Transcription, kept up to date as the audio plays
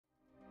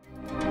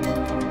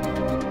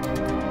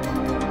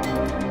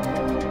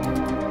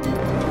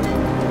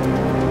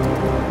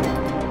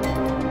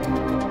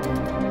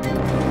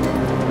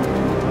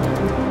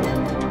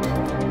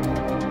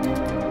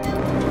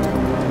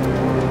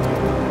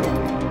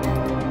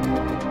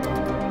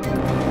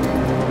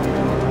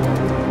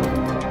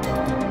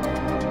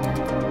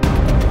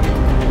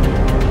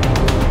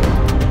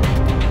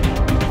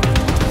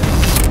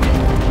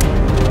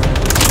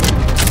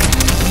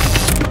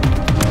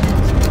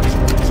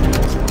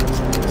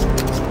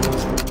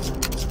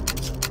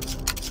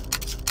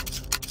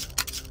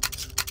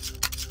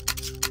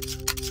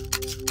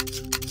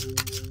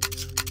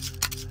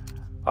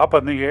Up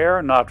in the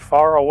air, not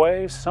far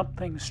away,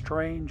 something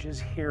strange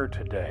is here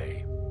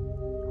today.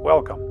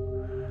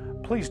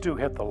 Welcome. Please do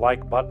hit the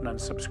like button and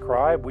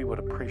subscribe. We would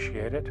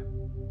appreciate it.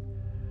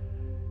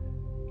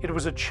 It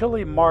was a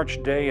chilly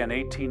March day in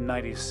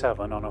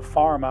 1897 on a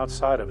farm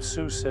outside of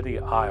Sioux City,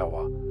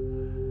 Iowa.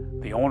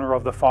 The owner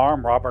of the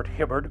farm, Robert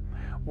Hibbard,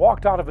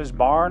 walked out of his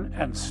barn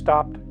and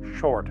stopped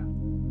short.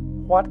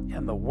 What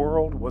in the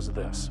world was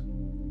this?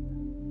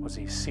 Was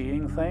he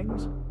seeing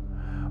things?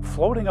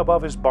 Floating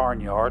above his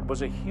barnyard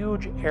was a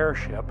huge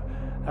airship.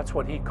 That's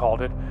what he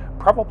called it.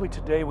 Probably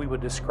today we would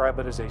describe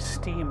it as a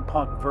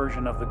steampunk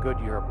version of the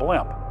Goodyear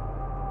Blimp.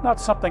 Not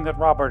something that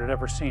Robert had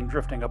ever seen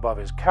drifting above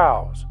his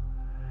cows.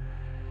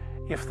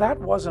 If that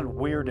wasn't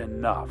weird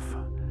enough,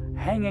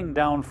 hanging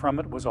down from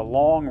it was a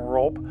long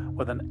rope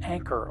with an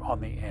anchor on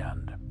the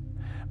end.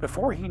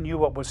 Before he knew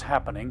what was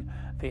happening,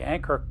 the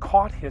anchor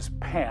caught his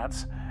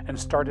pants and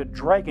started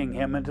dragging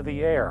him into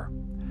the air.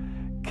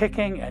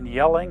 Kicking and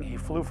yelling, he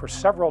flew for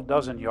several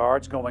dozen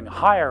yards, going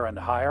higher and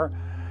higher,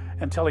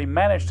 until he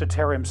managed to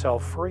tear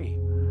himself free.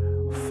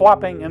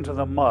 Flopping into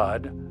the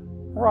mud,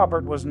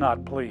 Robert was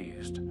not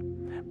pleased.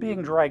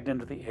 Being dragged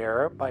into the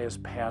air by his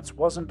pants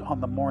wasn't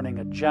on the morning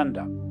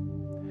agenda.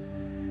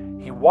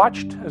 He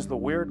watched as the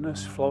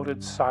weirdness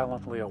floated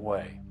silently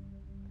away.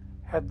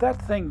 Had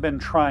that thing been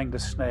trying to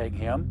snag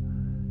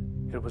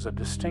him, it was a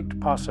distinct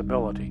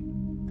possibility.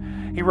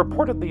 He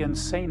reported the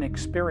insane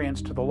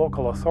experience to the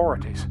local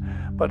authorities,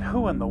 but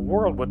who in the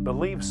world would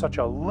believe such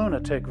a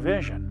lunatic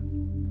vision?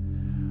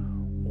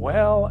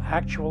 Well,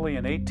 actually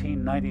in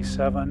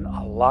 1897,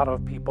 a lot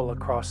of people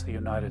across the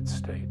United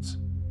States.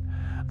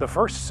 The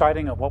first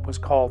sighting of what was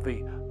called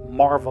the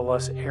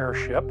Marvelous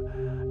Airship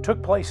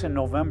took place in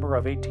November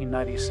of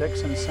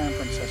 1896 in San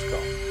Francisco.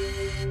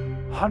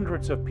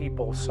 Hundreds of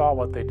people saw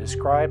what they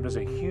described as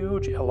a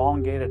huge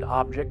elongated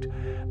object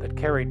that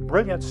carried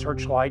brilliant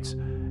searchlights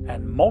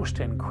and,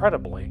 most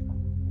incredibly,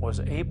 was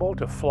able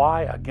to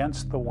fly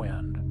against the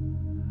wind.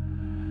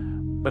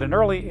 But in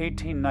early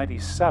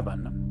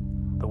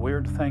 1897, the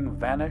weird thing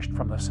vanished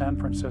from the San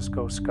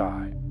Francisco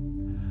sky.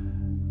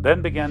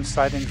 Then began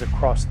sightings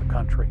across the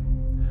country.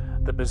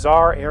 The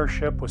bizarre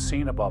airship was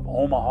seen above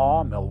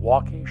Omaha,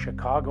 Milwaukee,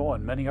 Chicago,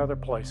 and many other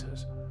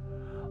places.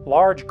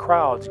 Large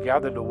crowds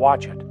gathered to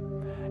watch it,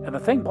 and the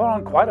thing put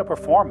on quite a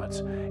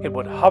performance. It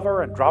would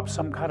hover and drop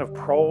some kind of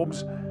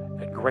probes.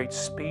 At great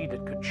speed,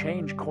 it could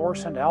change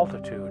course and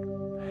altitude.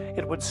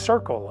 It would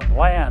circle and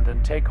land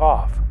and take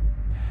off.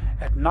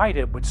 At night,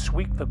 it would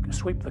sweep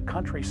the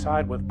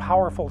countryside with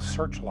powerful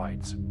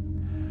searchlights.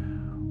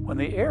 When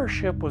the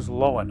airship was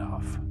low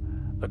enough,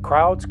 the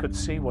crowds could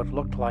see what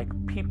looked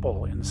like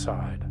people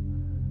inside,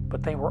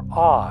 but they were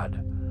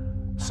odd.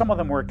 Some of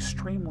them were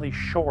extremely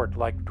short,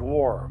 like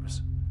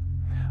dwarves.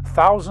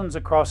 Thousands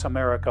across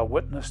America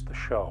witnessed the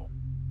show.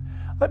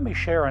 Let me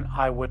share an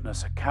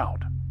eyewitness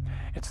account.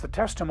 It's the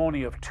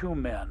testimony of two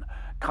men,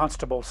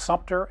 Constable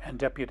Sumter and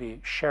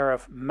Deputy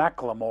Sheriff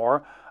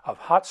McLemore of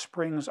Hot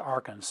Springs,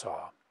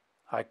 Arkansas.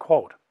 I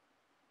quote,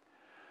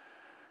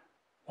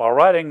 "While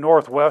riding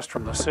northwest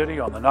from the city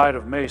on the night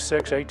of May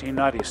 6,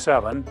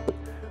 1897,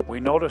 we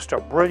noticed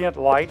a brilliant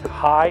light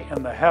high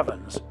in the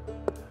heavens.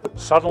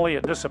 Suddenly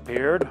it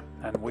disappeared,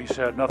 and we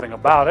said nothing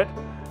about it,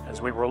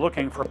 as we were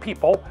looking for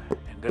people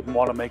and didn't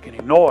want to make any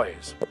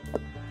noise.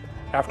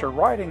 After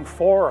riding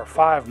 4 or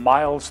 5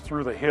 miles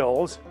through the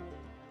hills,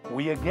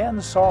 we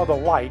again saw the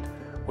light,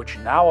 which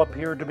now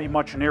appeared to be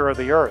much nearer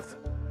the earth.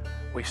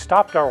 We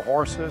stopped our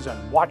horses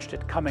and watched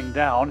it coming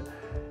down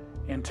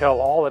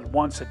until all at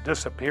once it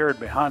disappeared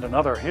behind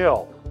another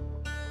hill.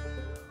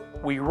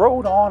 We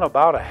rode on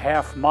about a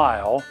half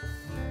mile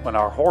when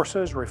our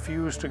horses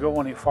refused to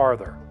go any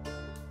farther.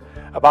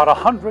 About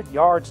 100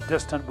 yards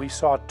distant, we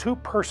saw 2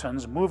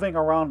 persons moving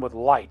around with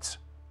lights.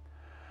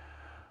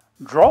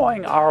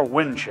 Drawing our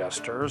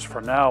Winchesters,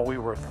 for now we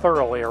were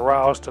thoroughly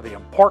aroused to the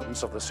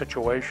importance of the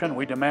situation,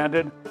 we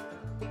demanded,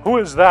 'Who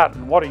is that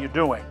and what are you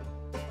doing?'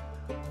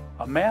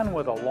 A man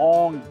with a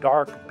long,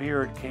 dark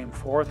beard came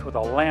forth with a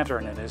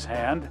lantern in his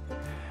hand,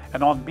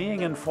 and on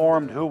being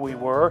informed who we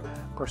were,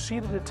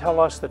 proceeded to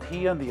tell us that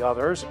he and the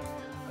others,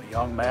 a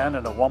young man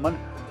and a woman,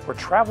 were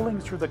traveling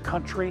through the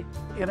country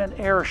in an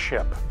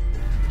airship.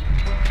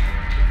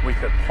 We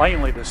could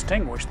plainly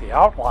distinguish the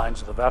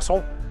outlines of the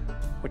vessel,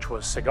 which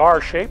was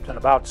cigar-shaped and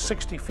about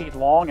 60 feet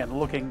long and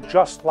looking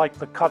just like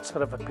the cuts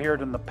that have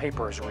appeared in the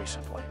papers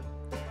recently.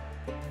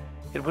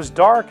 It was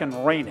dark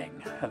and raining,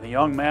 and the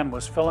young man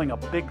was filling a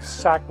big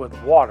sack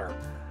with water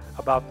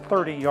about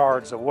 30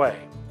 yards away,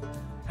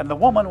 and the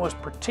woman was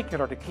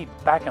particular to keep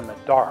back in the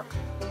dark.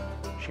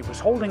 She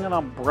was holding an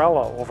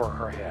umbrella over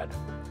her head.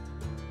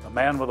 The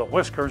man with the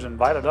whiskers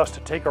invited us to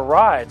take a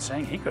ride,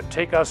 saying he could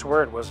take us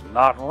where it was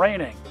not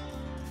raining.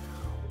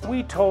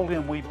 We told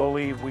him we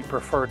believed we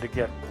preferred to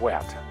get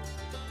wet.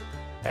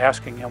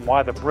 Asking him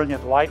why the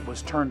brilliant light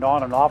was turned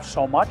on and off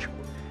so much,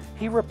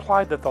 he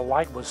replied that the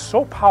light was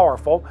so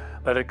powerful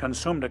that it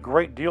consumed a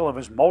great deal of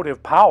his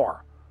motive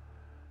power.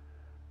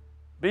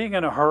 Being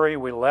in a hurry,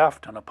 we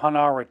left, and upon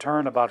our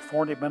return about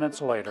 40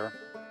 minutes later,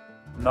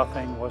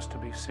 nothing was to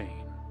be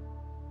seen.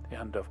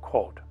 End of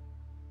quote.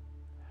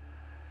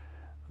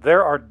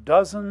 There are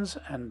dozens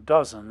and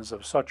dozens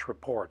of such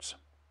reports,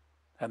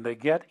 and they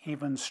get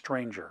even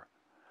stranger.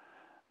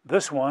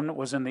 This one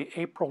was in the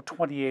April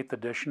 28th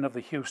edition of the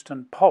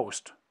Houston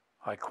Post.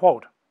 I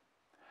quote,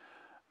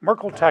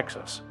 Merkel,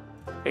 Texas,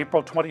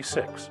 April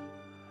 26.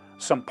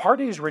 Some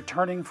parties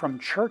returning from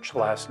church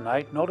last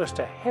night noticed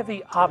a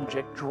heavy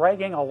object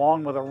dragging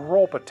along with a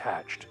rope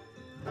attached.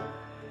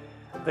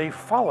 They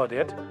followed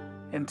it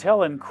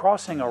until in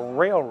crossing a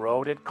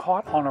railroad it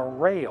caught on a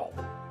rail.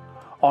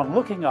 On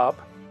looking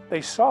up,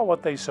 they saw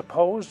what they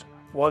supposed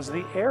was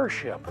the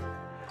airship.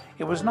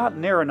 It was not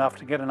near enough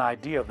to get an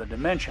idea of the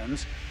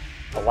dimensions.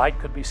 The light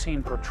could be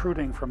seen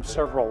protruding from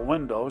several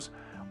windows,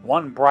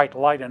 one bright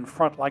light in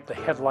front like the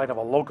headlight of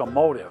a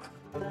locomotive.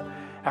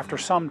 After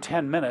some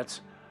 10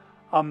 minutes,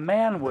 a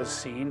man was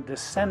seen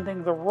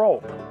descending the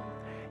rope.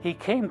 He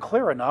came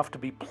clear enough to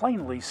be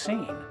plainly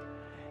seen.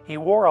 He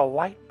wore a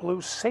light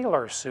blue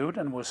sailor suit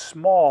and was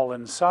small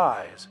in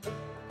size.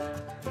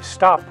 He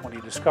stopped when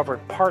he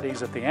discovered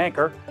parties at the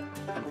anchor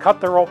and cut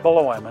the rope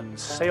below him and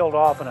sailed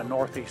off in a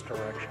northeast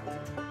direction.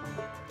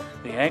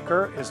 The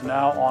anchor is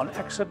now on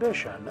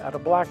exhibition at a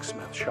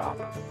blacksmith shop.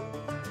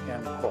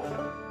 End quote.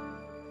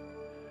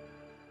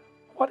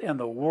 What in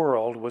the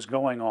world was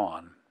going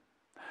on?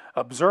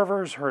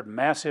 Observers heard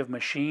massive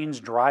machines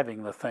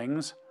driving the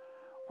things.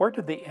 Where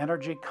did the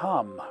energy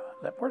come?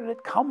 Where did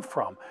it come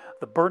from?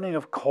 The burning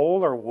of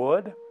coal or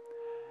wood?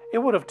 It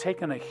would have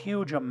taken a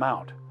huge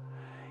amount.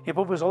 If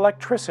it was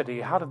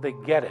electricity, how did they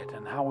get it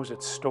and how was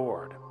it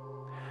stored?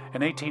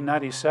 In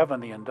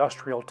 1897, the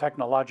industrial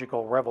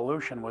technological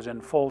revolution was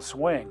in full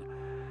swing.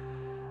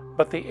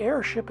 But the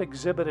airship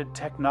exhibited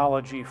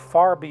technology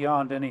far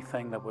beyond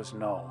anything that was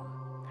known.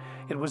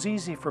 It was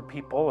easy for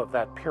people of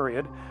that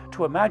period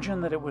to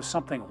imagine that it was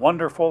something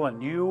wonderful and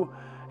new,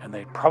 and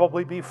they'd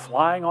probably be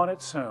flying on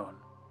it soon.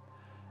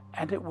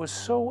 And it was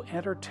so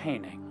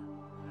entertaining.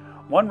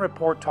 One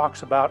report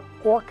talks about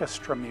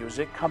orchestra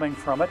music coming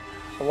from it,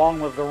 along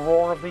with the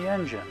roar of the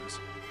engines.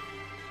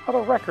 Now,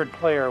 the record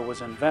player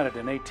was invented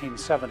in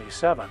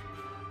 1877,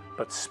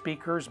 but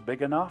speakers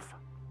big enough?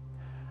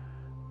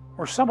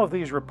 Were some of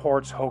these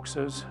reports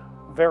hoaxes?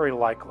 Very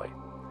likely.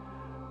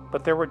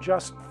 But there were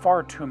just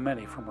far too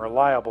many from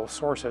reliable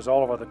sources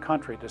all over the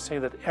country to say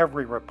that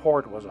every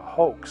report was a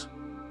hoax.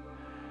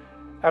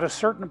 At a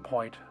certain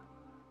point,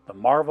 the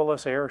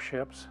Marvelous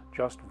Airships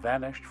just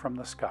vanished from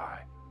the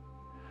sky.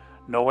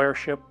 No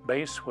airship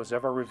base was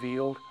ever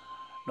revealed.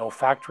 No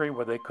factory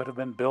where they could have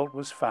been built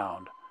was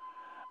found.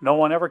 No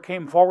one ever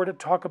came forward to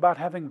talk about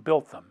having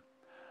built them.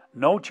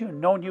 No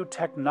new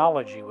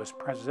technology was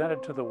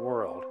presented to the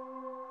world.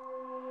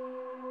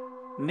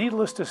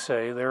 Needless to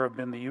say, there have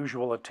been the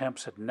usual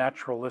attempts at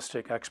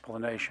naturalistic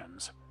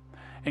explanations,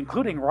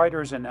 including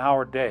writers in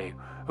our day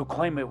who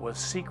claim it was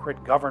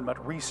secret government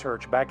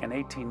research back in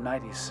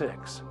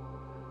 1896.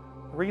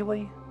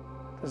 Really?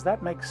 Does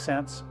that make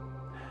sense?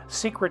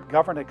 Secret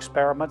government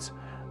experiments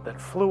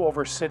that flew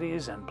over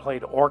cities and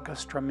played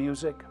orchestra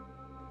music?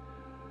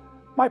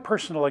 My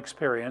personal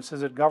experience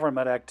is that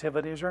government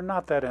activities are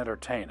not that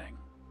entertaining.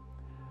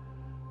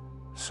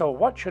 So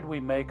what should we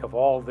make of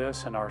all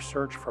this in our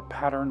search for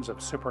patterns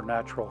of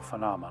supernatural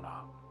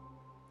phenomena?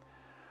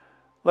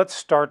 Let's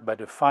start by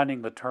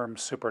defining the term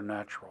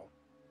supernatural.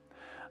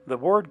 The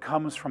word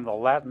comes from the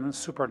Latin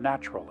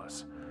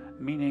supernaturalus,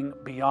 meaning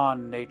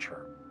beyond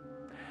nature.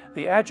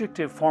 The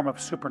adjective form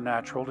of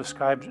supernatural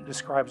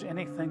describes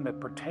anything that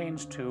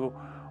pertains to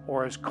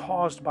or is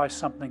caused by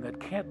something that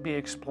can't be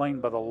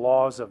explained by the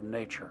laws of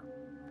nature.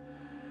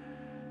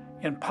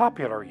 In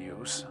popular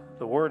use,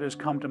 the word has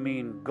come to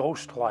mean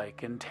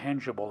ghost-like,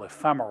 intangible,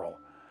 ephemeral,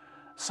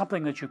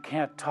 something that you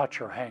can't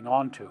touch or hang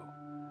on to.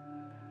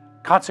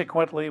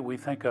 Consequently, we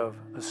think of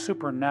the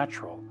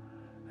supernatural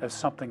as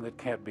something that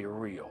can't be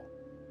real.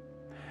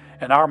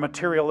 In our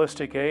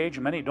materialistic age,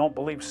 many don't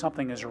believe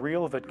something is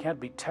real if it can't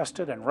be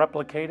tested and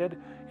replicated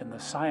in the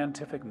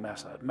scientific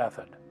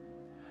method.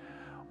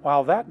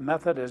 While that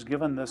method has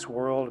given this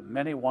world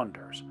many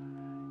wonders,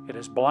 it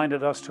has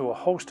blinded us to a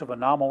host of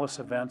anomalous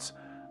events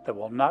that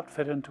will not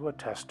fit into a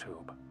test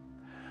tube.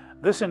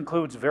 This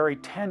includes very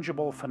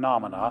tangible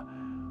phenomena,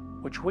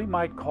 which we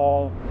might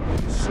call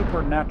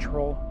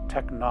supernatural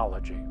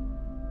technology.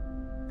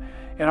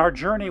 In our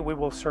journey, we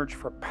will search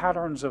for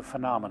patterns of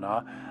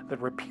phenomena that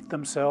repeat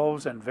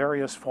themselves in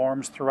various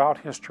forms throughout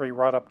history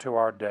right up to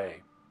our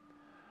day.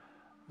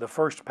 The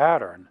first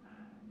pattern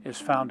is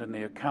found in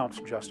the accounts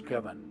just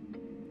given.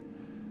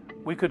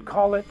 We could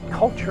call it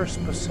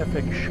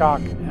culture-specific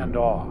shock and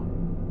awe.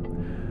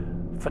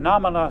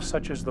 Phenomena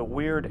such as the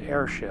weird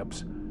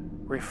airships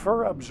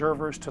refer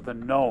observers to the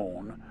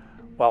known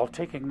while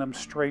taking them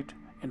straight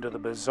into the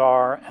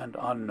bizarre and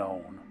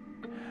unknown.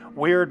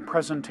 Weird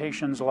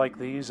presentations like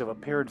these have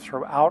appeared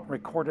throughout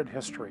recorded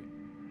history.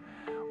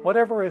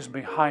 Whatever is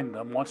behind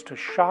them wants to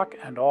shock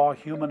and awe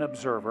human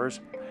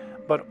observers,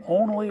 but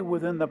only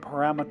within the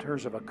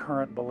parameters of a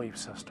current belief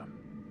system.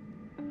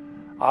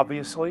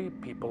 Obviously,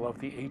 people of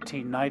the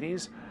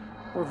 1890s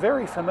were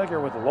very familiar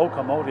with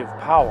locomotive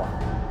power.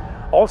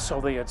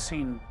 Also, they had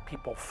seen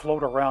people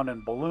float around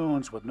in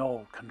balloons with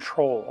no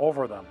control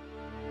over them.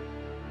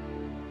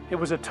 It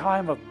was a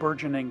time of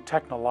burgeoning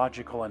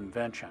technological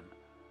invention,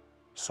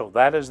 so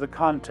that is the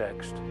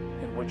context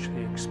in which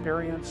the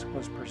experience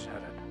was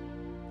presented.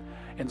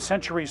 In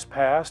centuries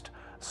past,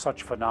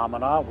 such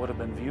phenomena would have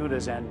been viewed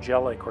as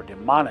angelic or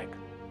demonic.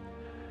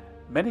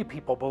 Many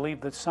people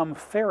believed that some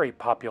fairy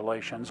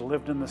populations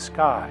lived in the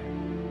sky.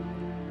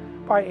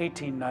 By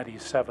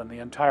 1897, the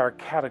entire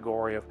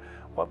category of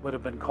what would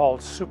have been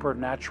called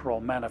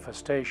supernatural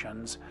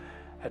manifestations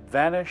had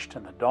vanished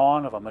in the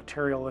dawn of a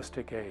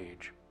materialistic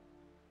age.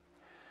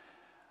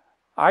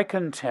 I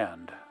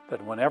contend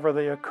that whenever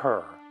they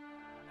occur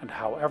and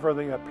however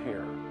they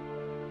appear,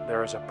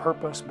 there is a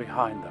purpose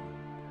behind them,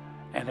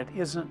 and it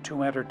isn't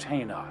to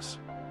entertain us.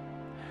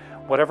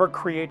 Whatever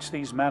creates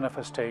these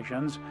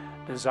manifestations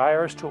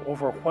desires to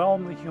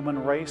overwhelm the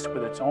human race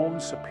with its own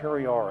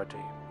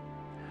superiority.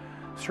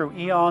 Through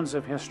eons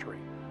of history,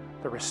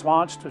 the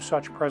response to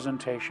such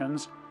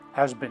presentations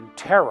has been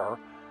terror,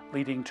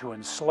 leading to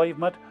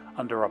enslavement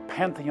under a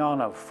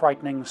pantheon of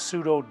frightening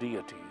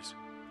pseudo-deities.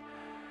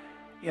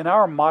 In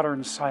our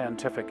modern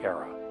scientific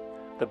era,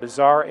 the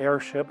bizarre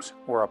airships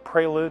were a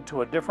prelude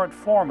to a different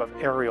form of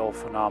aerial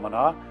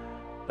phenomena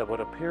that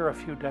would appear a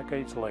few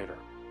decades later.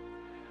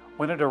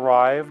 When it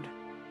arrived,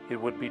 it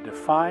would be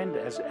defined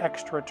as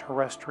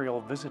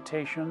extraterrestrial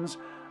visitations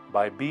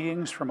by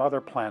beings from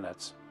other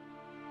planets.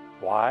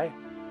 Why?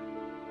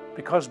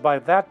 Because by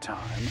that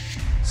time,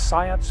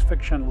 science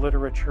fiction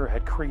literature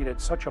had created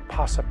such a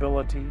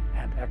possibility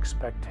and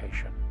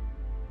expectation.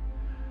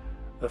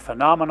 The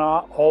phenomena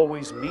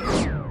always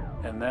meets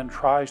and then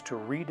tries to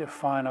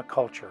redefine a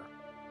culture.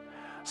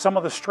 Some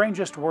of the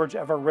strangest words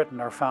ever written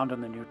are found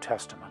in the New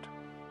Testament.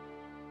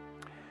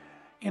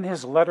 In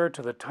his letter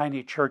to the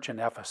tiny church in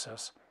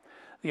Ephesus,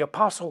 the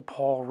Apostle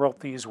Paul wrote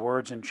these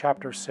words in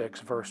chapter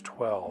 6, verse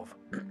 12.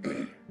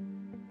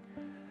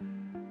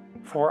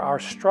 For our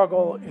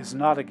struggle is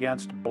not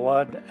against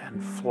blood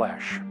and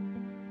flesh.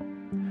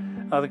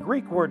 Now, the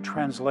Greek word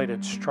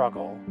translated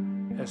struggle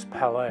is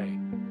palais.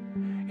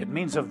 It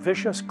means a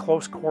vicious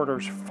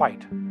close-quarters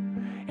fight.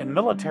 In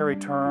military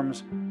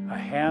terms, a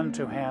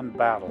hand-to-hand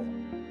battle.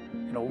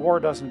 War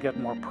doesn't get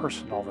more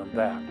personal than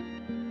that.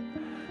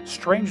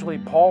 Strangely,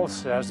 Paul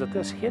says that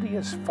this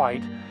hideous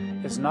fight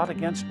is not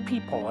against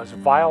people as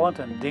violent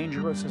and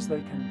dangerous as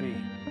they can be.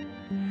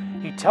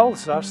 He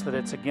tells us that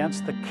it's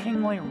against the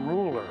kingly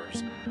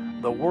rulers,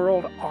 the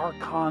world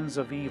archons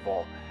of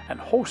evil, and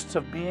hosts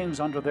of beings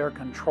under their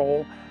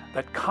control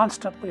that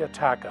constantly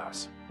attack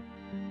us.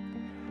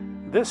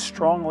 This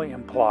strongly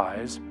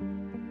implies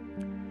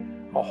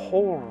a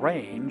whole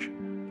range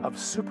of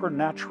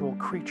supernatural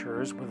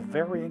creatures with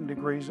varying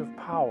degrees of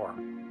power.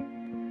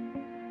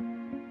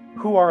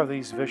 Who are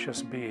these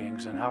vicious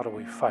beings and how do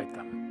we fight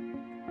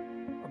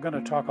them? We're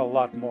going to talk a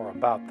lot more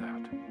about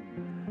that.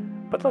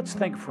 But let's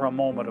think for a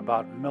moment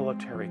about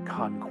military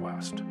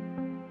conquest.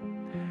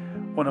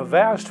 When a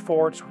vast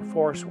force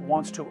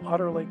wants to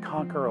utterly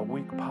conquer a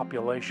weak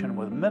population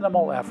with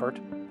minimal effort,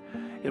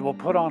 it will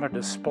put on a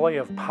display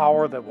of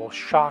power that will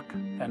shock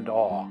and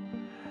awe,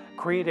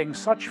 creating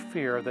such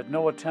fear that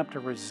no attempt to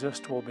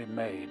resist will be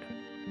made.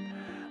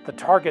 The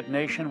target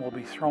nation will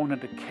be thrown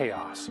into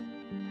chaos.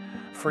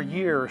 For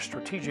years,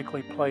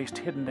 strategically placed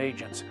hidden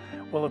agents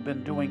will have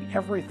been doing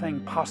everything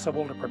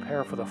possible to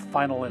prepare for the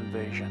final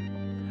invasion.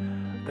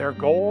 Their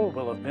goal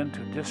will have been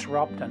to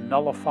disrupt and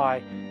nullify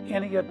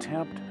any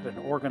attempt at an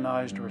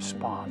organized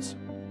response.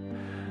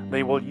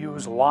 They will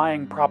use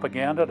lying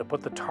propaganda to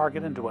put the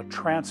target into a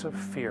trance of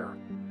fear.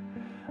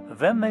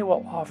 Then they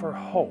will offer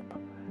hope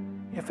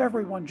if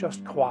everyone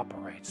just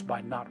cooperates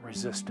by not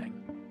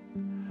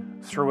resisting.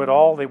 Through it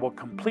all, they will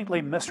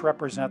completely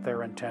misrepresent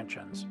their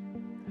intentions.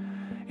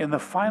 In the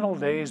final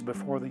days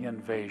before the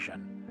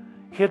invasion,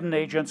 hidden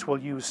agents will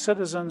use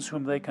citizens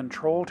whom they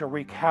control to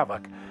wreak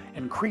havoc,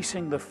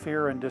 increasing the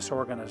fear and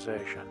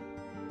disorganization.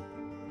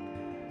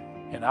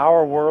 In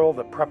our world,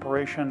 the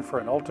preparation for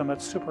an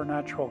ultimate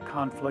supernatural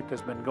conflict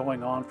has been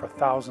going on for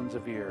thousands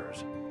of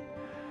years.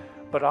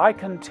 But I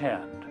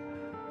contend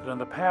that in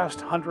the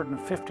past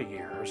 150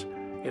 years,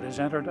 it has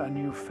entered a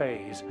new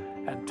phase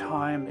and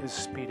time is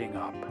speeding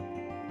up.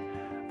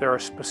 There are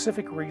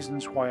specific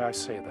reasons why I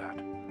say that,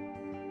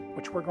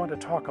 which we're going to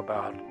talk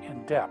about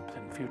in depth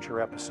in future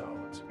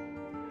episodes.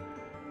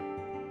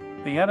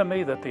 The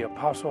enemy that the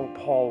Apostle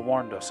Paul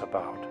warned us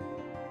about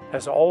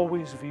has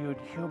always viewed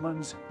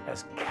humans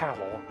as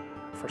cattle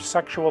for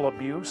sexual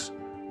abuse,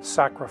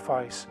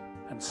 sacrifice,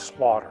 and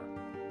slaughter.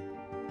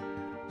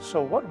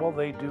 So what will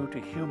they do to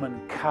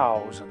human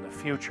cows in the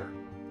future?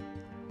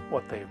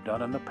 What they've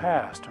done in the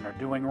past and are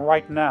doing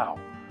right now,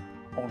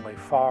 only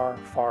far,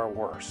 far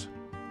worse.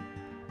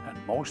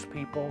 And most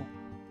people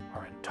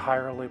are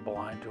entirely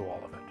blind to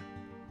all of it.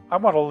 I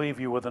want to leave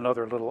you with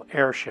another little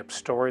airship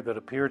story that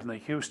appeared in the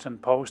Houston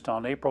Post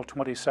on April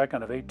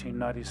 22nd of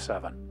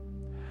 1897.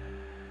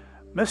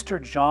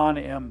 Mr. John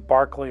M.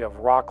 Barclay of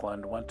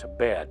Rockland went to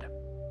bed.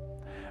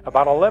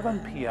 About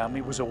 11 p.m.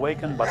 he was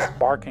awakened by the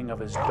barking of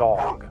his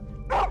dog.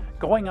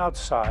 Going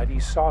outside, he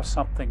saw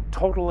something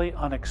totally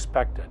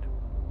unexpected.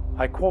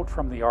 I quote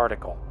from the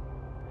article.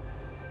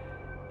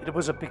 It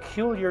was a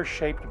peculiar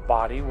shaped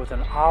body with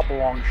an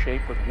oblong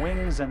shape with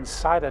wings and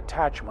side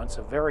attachments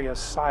of various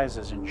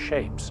sizes and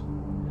shapes.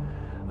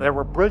 There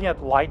were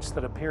brilliant lights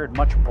that appeared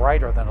much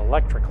brighter than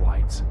electric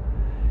lights.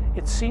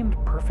 It seemed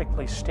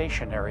perfectly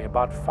stationary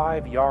about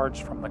 5 yards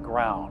from the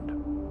ground.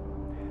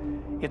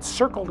 It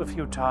circled a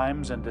few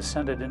times and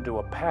descended into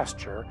a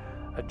pasture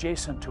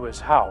adjacent to his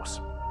house.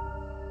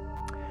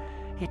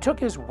 He took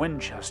his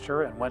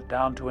Winchester and went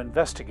down to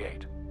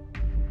investigate.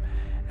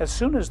 As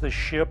soon as the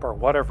ship or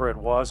whatever it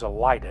was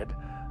alighted,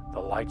 the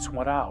lights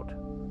went out.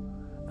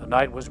 The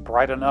night was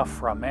bright enough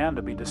for a man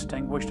to be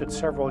distinguished at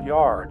several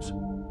yards.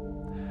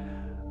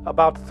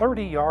 About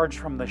 30 yards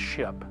from the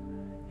ship,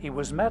 he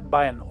was met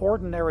by an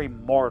ordinary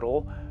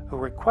mortal who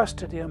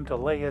requested him to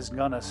lay his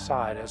gun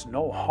aside as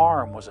no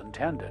harm was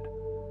intended.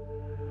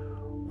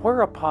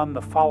 Whereupon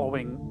the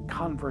following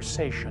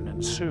conversation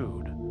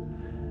ensued.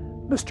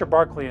 Mr.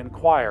 Barclay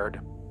inquired,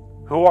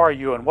 "Who are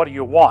you and what do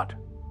you want?"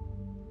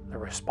 The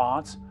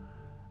response,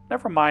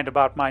 "Never mind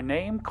about my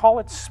name, call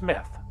it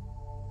Smith."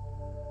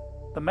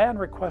 The man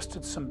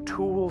requested some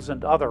tools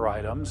and other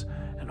items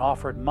and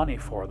offered money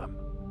for them.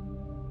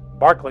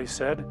 Barclay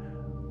said,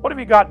 "What have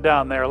you got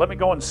down there? Let me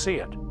go and see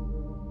it."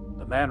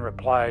 The man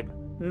replied,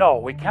 "No,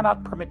 we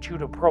cannot permit you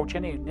to approach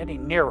any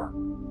nearer."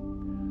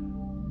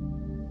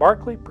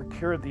 Barclay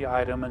procured the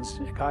items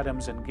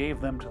and gave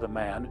them to the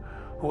man,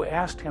 who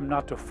asked him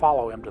not to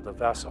follow him to the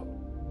vessel.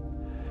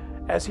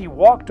 As he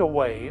walked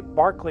away,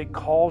 Barclay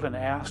called and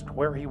asked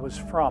where he was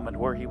from and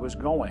where he was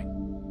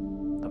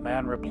going. The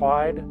man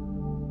replied,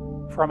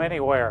 "From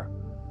anywhere,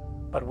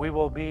 but we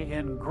will be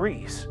in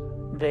Greece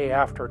day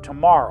after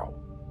tomorrow."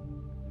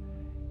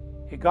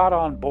 He got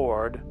on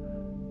board,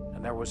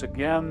 and there was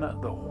again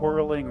the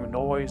whirling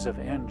noise of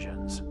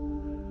engines,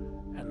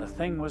 and the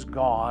thing was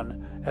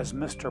gone, as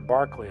Mr.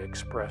 Barclay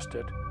expressed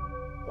it,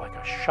 like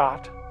a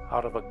shot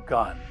out of a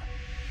gun.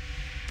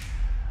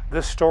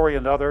 This story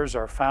and others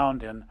are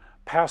found in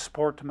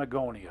Passport to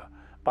Magonia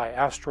by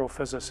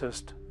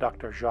astrophysicist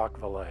Dr. Jacques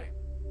Vallée.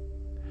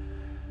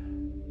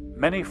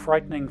 Many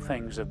frightening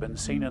things have been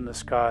seen in the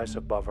skies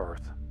above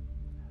Earth.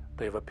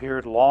 They've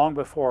appeared long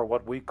before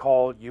what we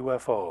call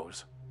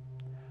UFOs.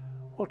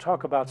 We'll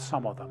talk about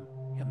some of them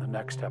in the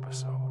next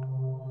episode.